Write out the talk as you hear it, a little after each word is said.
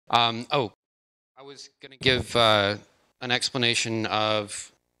Oh, I was going to give an explanation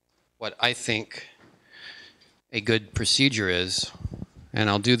of what I think a good procedure is, and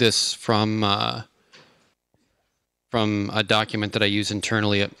I'll do this from a document that I use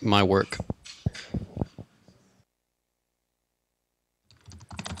internally at my work.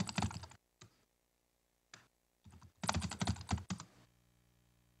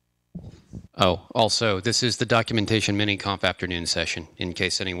 Oh, also, this is the documentation mini-conf afternoon session, in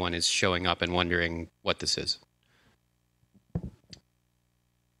case anyone is showing up and wondering what this is.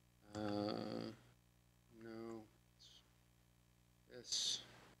 No, this.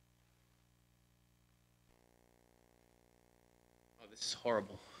 Oh, this is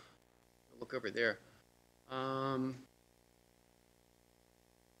horrible. Look over there.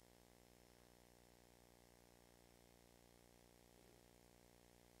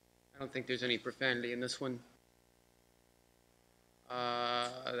 I don't think there's any profanity in this one.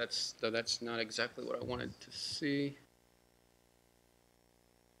 That's not exactly what I wanted to see.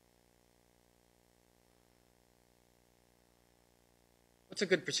 What's a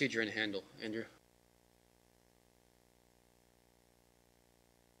good procedure in handle, Andrew?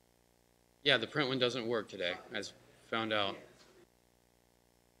 Yeah, the print one doesn't work today, as found out.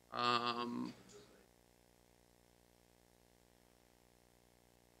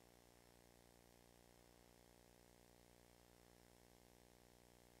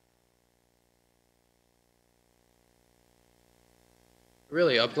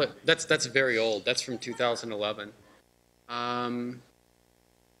 Really, that's very old. That's from 2011. What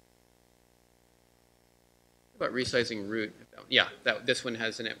about resizing root? Yeah, this one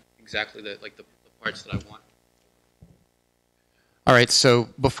has in it exactly the parts that I want. All right, so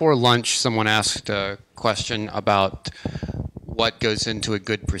before lunch, someone asked a question about what goes into a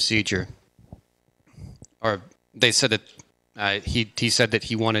good procedure. Or they said that he said that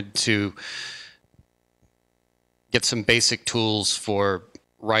he wanted to get some basic tools for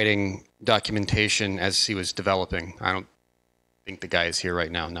writing documentation as he was developing. I don't think the guy is here right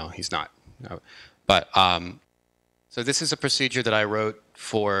now. No, he's not. No. But so this is a procedure that I wrote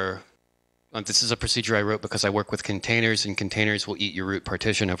for. This is a procedure I wrote because I work with containers, and containers will eat your root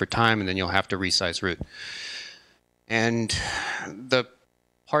partition over time, and then you'll have to resize root. And the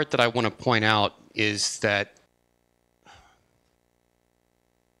part that I want to point out is that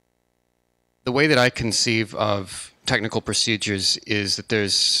the way that I conceive of technical procedures is that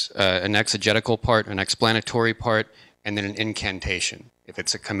there's an exegetical part, an explanatory part, and then an incantation, if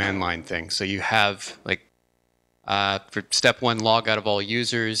it's a command line thing. So you have, like, for step 1, log out of all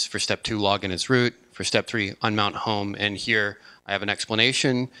users. For step 2, log in as root. For step 3, unmount home. And here I have an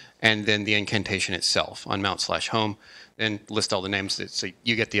explanation, and then the incantation itself, unmount/home. Then list all the names. So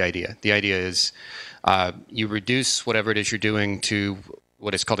you get the idea. The idea is you reduce whatever it is you're doing to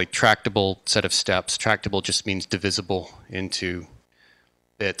what is called a tractable set of steps. Tractable just means divisible into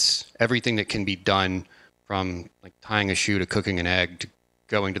bits. Everything that can be done, from like tying a shoe to cooking an egg to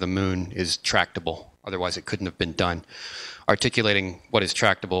going to the moon, is tractable. Otherwise, it couldn't have been done. Articulating what is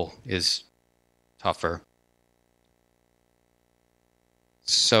tractable is tougher.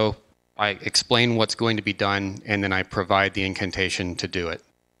 So I explain what's going to be done, and then I provide the incantation to do it.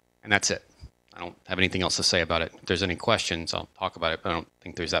 And that's it. I don't have anything else to say about it. If there's any questions, I'll talk about it, but I don't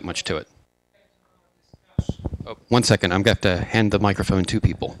think there's that much to it. Oh, 1 second. I'm going to have to hand the microphone to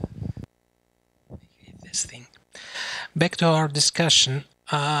people. This thing. Back to our discussion.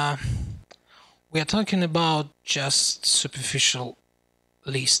 We are talking about just superficial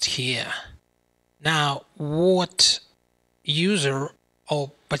list here. Now, what user,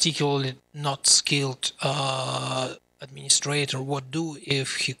 or particularly not skilled administrator, would do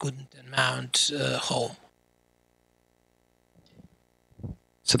if he couldn't unmount home?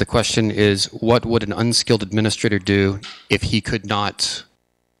 So the question is, what would an unskilled administrator do if he could not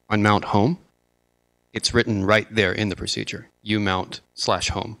unmount home? It's written right there in the procedure,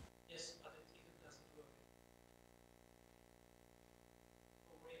 umount/home. Yes, but it doesn't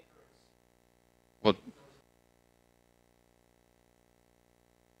work. Well,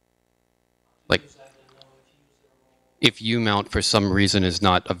 like, if umount for some reason is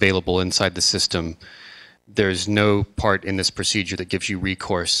not available inside the system, there's no part in this procedure that gives you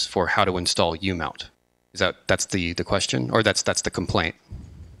recourse for how to install umount. That's the question, or that's the complaint?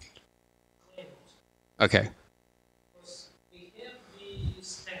 Okay. We have the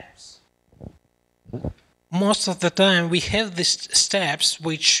steps. Most of the time we have these steps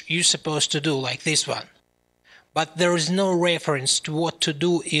which you're supposed to do, like this one. But there is no reference to what to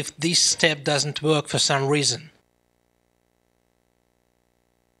do if this step doesn't work for some reason.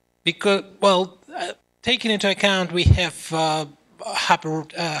 Because, well, taking into account we have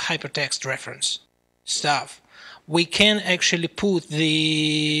hypertext reference stuff. We can actually put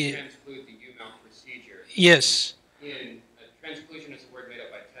the Transclude the UML procedure. Yes. In transclusion is a word made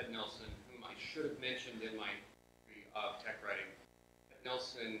up by Ted Nelson, whom I should have mentioned in my degree of tech writing. Ted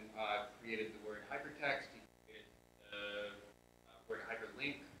Nelson created the word hypertext. He created the word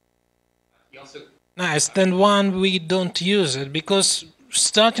hyperlink. He also Nice. Then one we don't use it because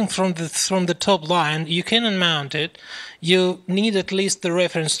starting from the top line, you can mount it. You need at least the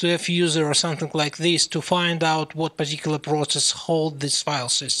reference to fuser or something like this to find out what particular process hold this file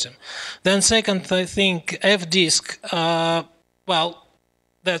system. Then second, I think fdisk. Well,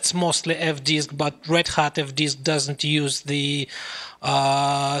 that's mostly fdisk, but Red Hat fdisk doesn't use the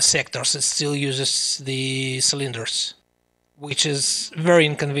sectors. It still uses the cylinders, which is very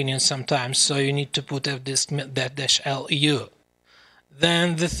inconvenient sometimes, so you need to put fdisk-lu.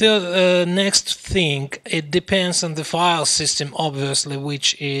 Then the third, next thing, it depends on the file system, obviously,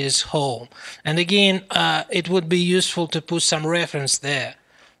 which is home. And again, it would be useful to put some reference there.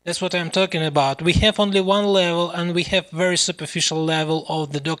 That's what I'm talking about. We have only one level, and we have very superficial level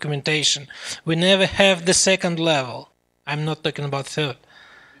of the documentation. We never have the second level. I'm not talking about third.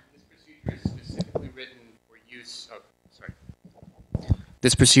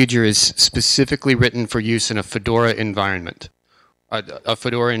 This procedure is specifically written for use in a Fedora environment. A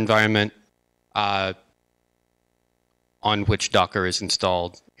Fedora environment on which Docker is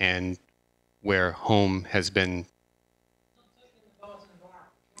installed and where home has been.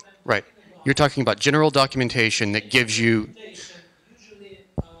 Right. You're talking about general documentation that gives you. Usually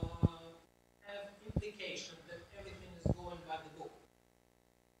have implication that everything is going by the book.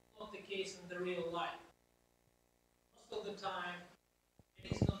 Not the case in the real life. Most of the time,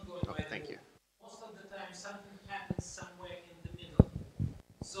 it is not going by the book. Most of the time, something happens somewhere in the middle.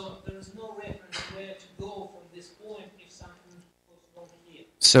 So there is no reference where to go from this point if something goes wrong here.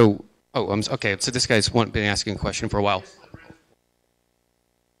 So, okay. So this guy's been asking a question for a while.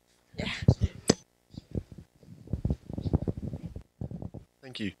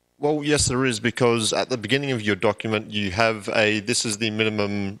 Thank you. Well, yes, there is, because at the beginning of your document, you have this is the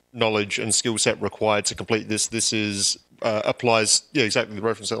minimum knowledge and skill set required to complete this. This is applies, yeah, exactly the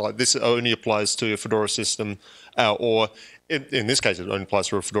reference. Like this only applies to a Fedora system, or in this case, it only applies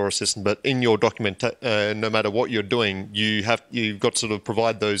to a Fedora system. But in your document, no matter what you're doing, you've got to sort of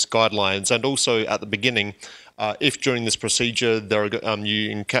provide those guidelines. And also at the beginning, if during this procedure you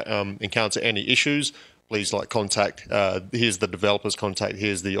encounter any issues, please contact, here's the developer's contact,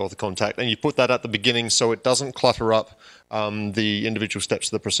 here's the author contact, and you put that at the beginning so it doesn't clutter up the individual steps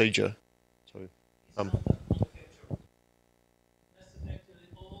of the procedure. So, That's effectively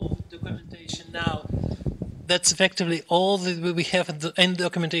all the documentation now. That's effectively all that we have in the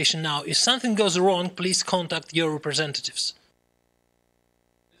documentation now. If something goes wrong, please contact your representatives.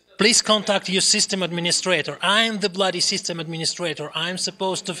 Please contact your system administrator. I'm the bloody system administrator. I'm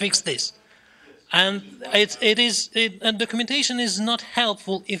supposed to fix this. And documentation is not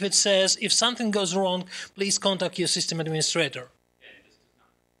helpful if it says, if something goes wrong, please contact your system administrator.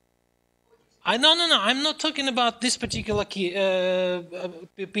 No, I'm not talking about this particular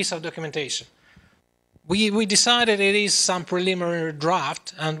piece of documentation. We decided it is some preliminary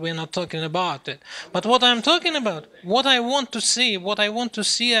draft, and we're not talking about it. But what I'm talking about, what I want to see, I want to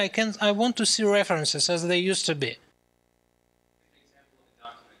see references as they used to be.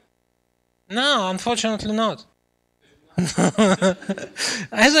 No, unfortunately not.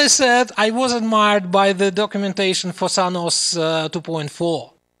 As I said, I was admired by the documentation for SunOS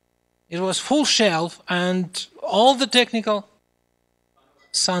 2.4. It was full shelf and all the technical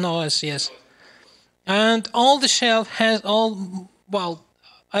SunOS, yes. And all the shelf has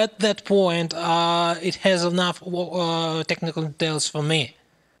at that point, it has enough technical details for me.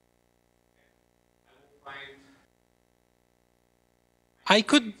 I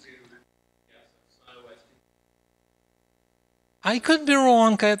could be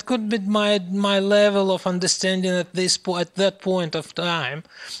wrong. It could be my level of understanding at that point of time.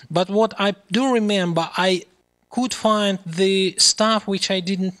 But what I do remember, I could find the stuff which I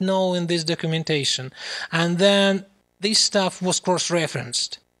didn't know in this documentation, and then this stuff was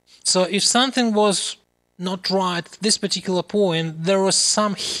cross-referenced. So if something was not right at this particular point, there was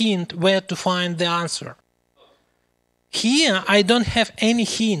some hint where to find the answer. Here, I don't have any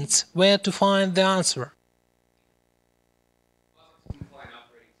hints where to find the answer.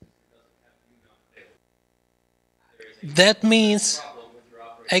 That means,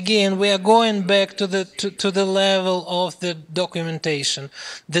 again, we are going back to the level of the documentation.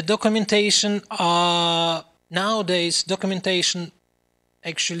 The documentation nowadays, documentation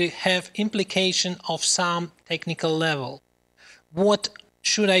actually have implication of some technical level. what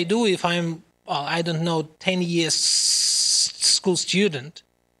should I do if I'm, well, I don't know, 10 years school student,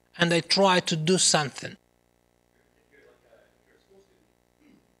 and I try to do something?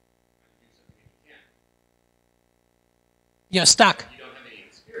 You're stuck. You don't have any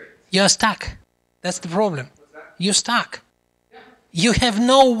experience. You're stuck. That's the problem. What's that? You're stuck. Yeah. You have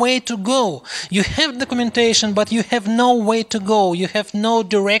no way to go. You have documentation, but you have no way to go. You have no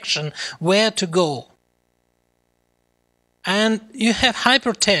direction where to go. And you have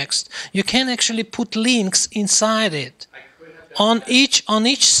hypertext. You can actually put links inside it. On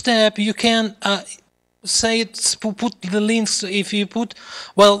each step, you can say it's put the links. If you put,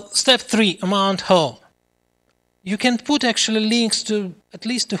 well, step 3, mount home. You can put actually links to at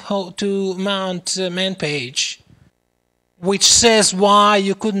least to mount main page, which says why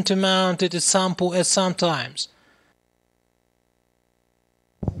you couldn't mount it at some times.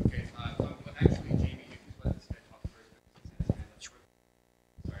 Okay, actually, Jamie, you can let this guy talk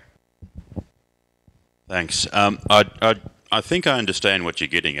first. Thanks. I think I understand what you're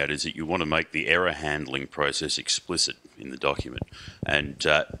getting at, is that you want to make the error handling process explicit in the document. And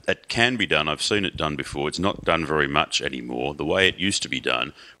that can be done. I've seen it done before. It's not done very much anymore. The way it used to be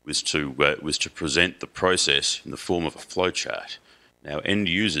done was to present the process in the form of a flowchart. Now, end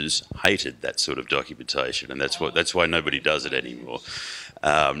users hated that sort of documentation, and that's why nobody does it anymore.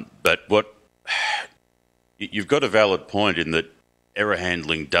 But you've got a valid point in that error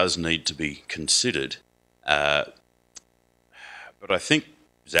handling does need to be considered. But I think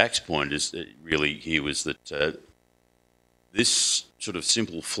Zac's point is really here was that this sort of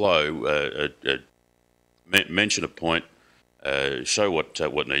simple flow, mention a point, show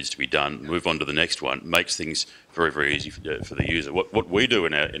what needs to be done, move on to the next one, makes things very, very easy for the user. What we do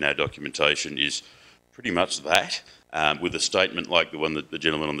in our documentation is pretty much that, with a statement like the one that the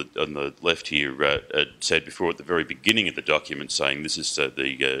gentleman on the left here said before at the very beginning of the document, saying this is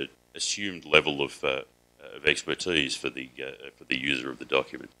the assumed level of expertise for the user of the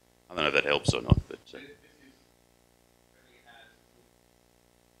document. I don't know if that helps or not, but.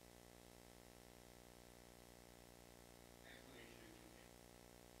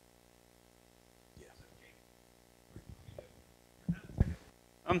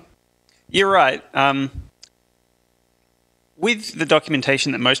 You're right. With the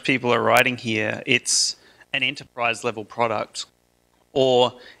documentation that most people are writing here, it's an enterprise level product,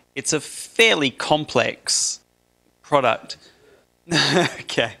 or it's a fairly complex product.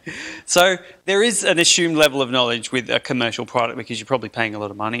 Okay. So there is an assumed level of knowledge with a commercial product because you're probably paying a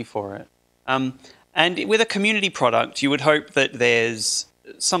lot of money for it. And with a community product, you would hope that there's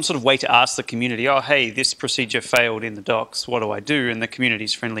some sort of way to ask the community, oh, hey, this procedure failed in the docs, what do I do? And the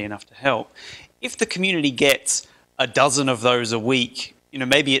community's friendly enough to help. If the community gets a dozen of those a week,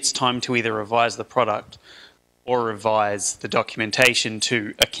 maybe it's time to either revise the product or revise the documentation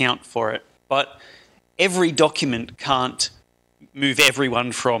to account for it. But every document can't move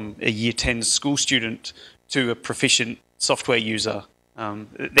everyone from a year 10 school student to a proficient software user.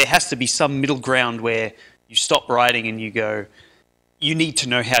 There has to be some middle ground where you stop writing and you go, you need to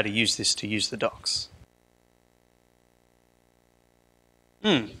know how to use this to use the docs.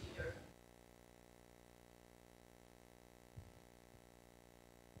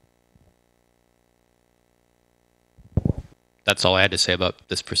 That's all I had to say about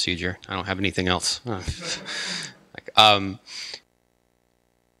this procedure. I don't have anything else.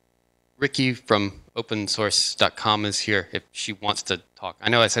 Ricky from opensource.com is here if she wants to talk. I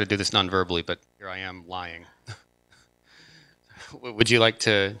know I said to do this non-verbally, but here I am lying. Would you like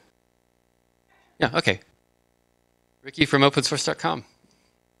to? Yeah, okay. Ricky from opensource.com.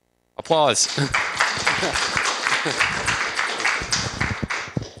 Applause.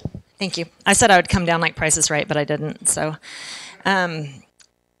 Thank you. I said I would come down like Price is Right, but I didn't. So,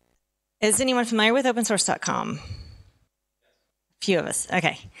 is anyone familiar with opensource.com? A few of us.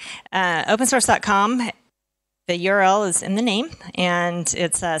 Okay. Opensource.com, the URL is in the name, and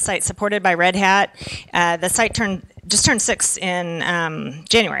it's a site supported by Red Hat. The site just turned 6 in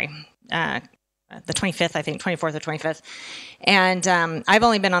January, the 25th, I think, 24th or 25th. And I've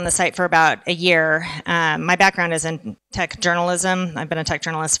only been on the site for about a year. My background is in tech journalism. I've been a tech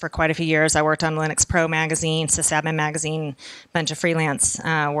journalist for quite a few years. I worked on Linux Pro magazine, sysadmin magazine, a bunch of freelance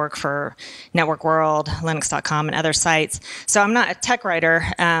work for Network World, Linux.com, and other sites. So I'm not a tech writer,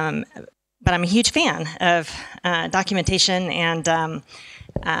 but I'm a huge fan of documentation and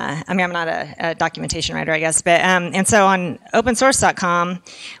I mean, I'm not a documentation writer, I guess, but and so on opensource.com,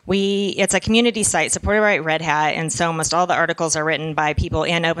 it's a community site supported by Red Hat, and so almost all the articles are written by people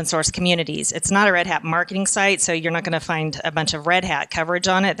in open source communities. It's not a Red Hat marketing site, so you're not going to find a bunch of Red Hat coverage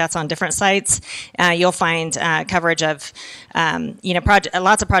on it. That's on different sites. You'll find coverage of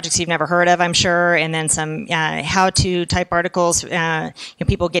lots of projects you've never heard of, I'm sure, and then some how-to type articles.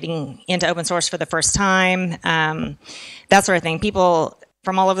 People getting into open source for the first time, that sort of thing. People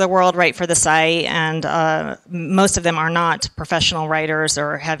from all over the world write for the site, and most of them are not professional writers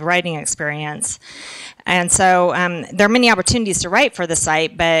or have writing experience. And so there are many opportunities to write for the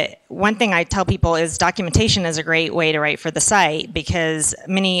site, but one thing I tell people is documentation is a great way to write for the site, because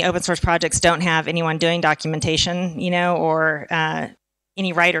many open source projects don't have anyone doing documentation, or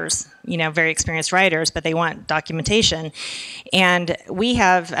any writers, very experienced writers, but they want documentation. And we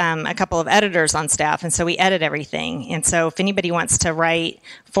have a couple of editors on staff, and so we edit everything. And so if anybody wants to write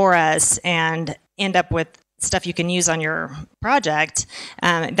for us and end up with stuff you can use on your project,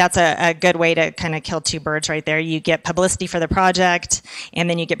 that's a good way to kind of kill two birds right there. You get publicity for the project, and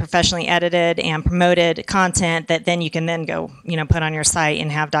then you get professionally edited and promoted content that then you can then go, put on your site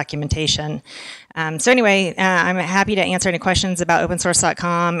and have documentation. So anyway, I'm happy to answer any questions about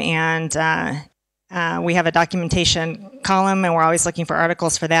opensource.com, and we have a documentation column, and we're always looking for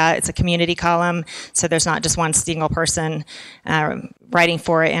articles for that. It's a community column, so there's not just one single person writing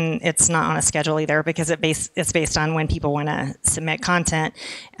for it, and it's not on a schedule either, because it's based on when people want to submit content.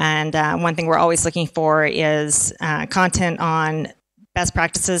 And one thing we're always looking for is content on best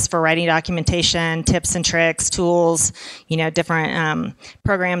practices for writing documentation, tips and tricks, tools, different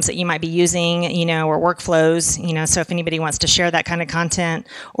programs that you might be using, or workflows, so if anybody wants to share that kind of content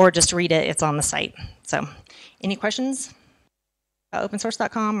or just read it, it's on the site. So any questions about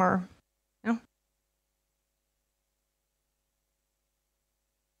opensource.com or no?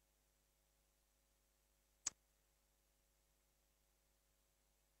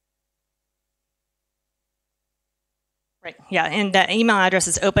 Right. Yeah, and the email address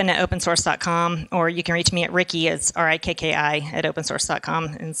is open@opensource.com, or you can reach me at Ricky. It's RIKKI at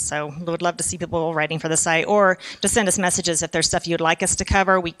opensource.com. And so we would love to see people writing for the site, or just send us messages if there's stuff you'd like us to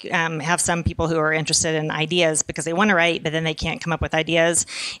cover. We have some people who are interested in ideas because they want to write, but then they can't come up with ideas.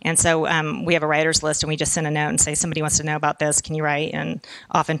 And so we have a writer's list, and we just send a note and say, somebody wants to know about this, can you write? And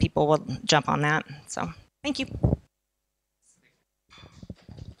often people will jump on that. So thank you.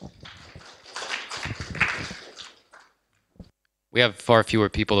 We have far fewer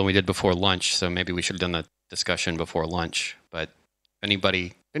people than we did before lunch, so maybe we should have done the discussion before lunch. But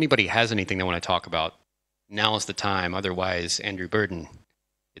if anybody has anything they want to talk about, now is the time. Otherwise, Andrew Burden,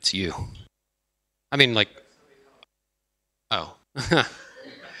 it's you. I mean, oh.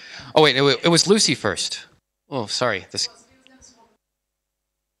 Oh, wait, it was Lucy first. Oh, sorry.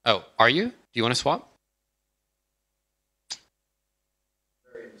 Oh, are you? Do you want to swap?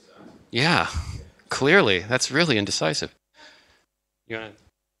 Yeah, clearly. That's really indecisive.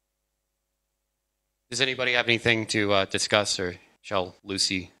 Does anybody have anything to discuss, or shall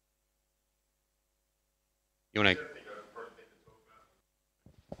Lucy? You want to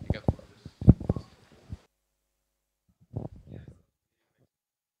go?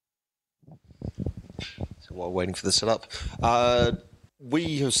 So while waiting for the setup,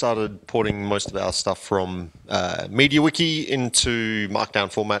 we have started porting most of our stuff from MediaWiki into Markdown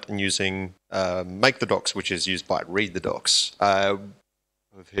format and using Make the Docs, which is used by Read the Docs.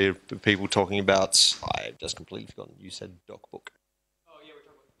 I've heard people talking about, I just completely forgotten, you said DocBook. Oh, yeah,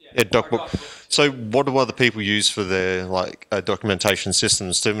 we're talking about, DocBook. So what do other people use for their documentation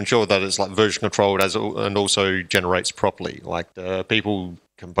systems to ensure that it's version controlled and also generates properly? People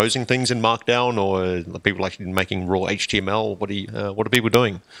composing things in Markdown, or are people actually making raw HTML? What are people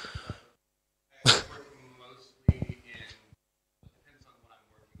doing?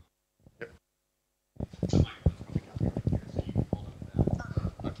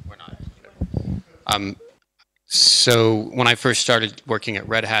 So when I first started working at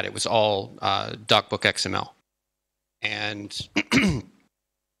Red Hat, it was all DocBook XML. And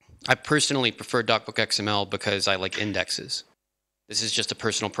I personally prefer DocBook XML because I like indexes. This is just a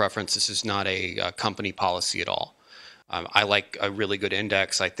personal preference. This is not a company policy at all. I like a really good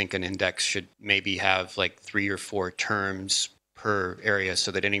index. I think an index should maybe have 3 or 4 terms per area,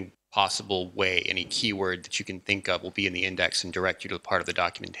 so that any possible way, any keyword that you can think of will be in the index and direct you to a part of the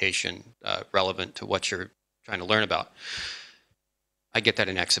documentation relevant to what you're trying to learn about. I get that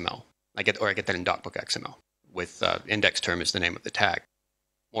in XML. I get that in DocBook XML with index term as the name of the tag.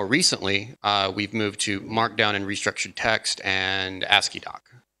 More recently, we've moved to Markdown and restructured text and ASCII doc,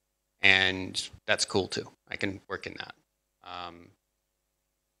 and that's cool too. I can work in that.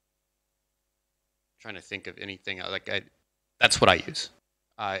 trying to think of anything that's what I use.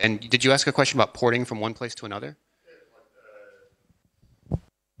 And did you ask a question about porting from one place to another?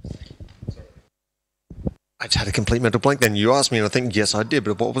 I just had a complete mental blank then. You asked me, and I think, yes, I did,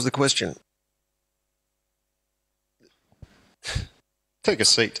 but what was the question? Take a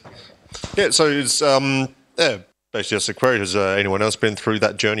seat. Yeah, so it's, basically just a query. Has anyone else been through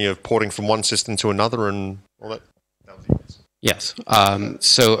that journey of porting from one system to another and all that? Yes.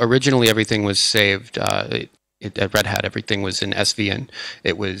 So originally everything was saved at Red Hat. Everything was in SVN.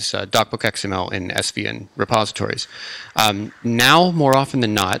 It was DocBook XML in SVN repositories. Now, more often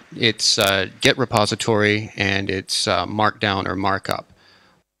than not, it's Git repository and it's Markdown or markup.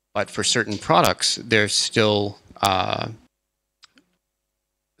 But for certain products, there's still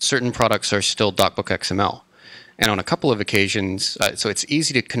certain products are still DocBook XML. And on a couple of occasions, so it's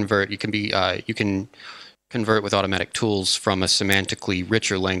easy to convert. You can convert with automatic tools from a semantically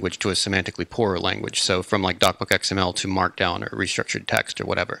richer language to a semantically poorer language. So from like DocBook XML to Markdown or restructured text or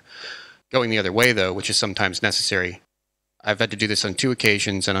whatever. Going the other way, though, which is sometimes necessary, I've had to do this on 2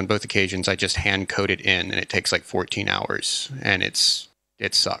 occasions, and on both occasions I just hand code it in, and it takes like 14 hours, and it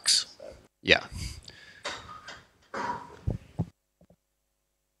sucks. Yeah.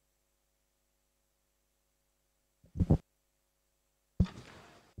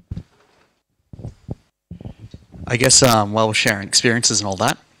 I guess while we're sharing experiences and all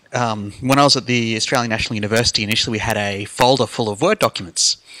that, when I was at the Australian National University, initially we had a folder full of Word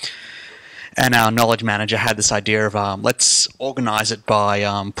documents. And our knowledge manager had this idea of let's organize it by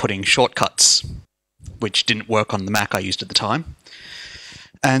putting shortcuts, which didn't work on the Mac I used at the time.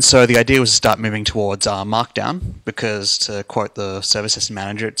 And so the idea was to start moving towards Markdown, because to quote the service system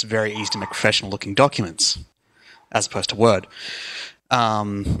manager, it's very easy to make professional looking documents, as opposed to Word.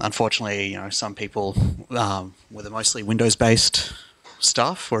 Unfortunately, some people with a mostly Windows-based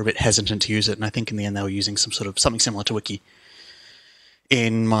staff were a bit hesitant to use it, and I think in the end they were using something similar to Wiki.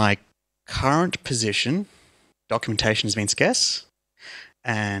 In my current position, documentation has been scarce,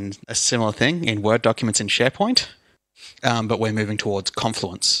 and a similar thing in Word documents in SharePoint, but we're moving towards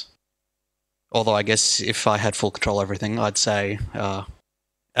Confluence. Although I guess if I had full control over everything, I'd say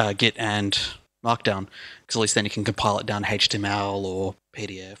Git and Markdown, because at least then you can compile it down to HTML or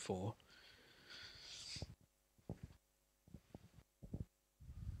PDF or...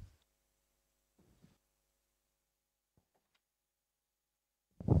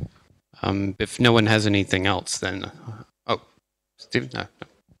 If no one has anything else, then... oh,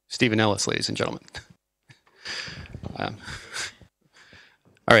 Stephen Ellis, ladies and gentlemen. All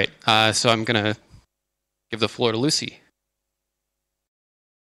right, so I'm going to give the floor to Lucy.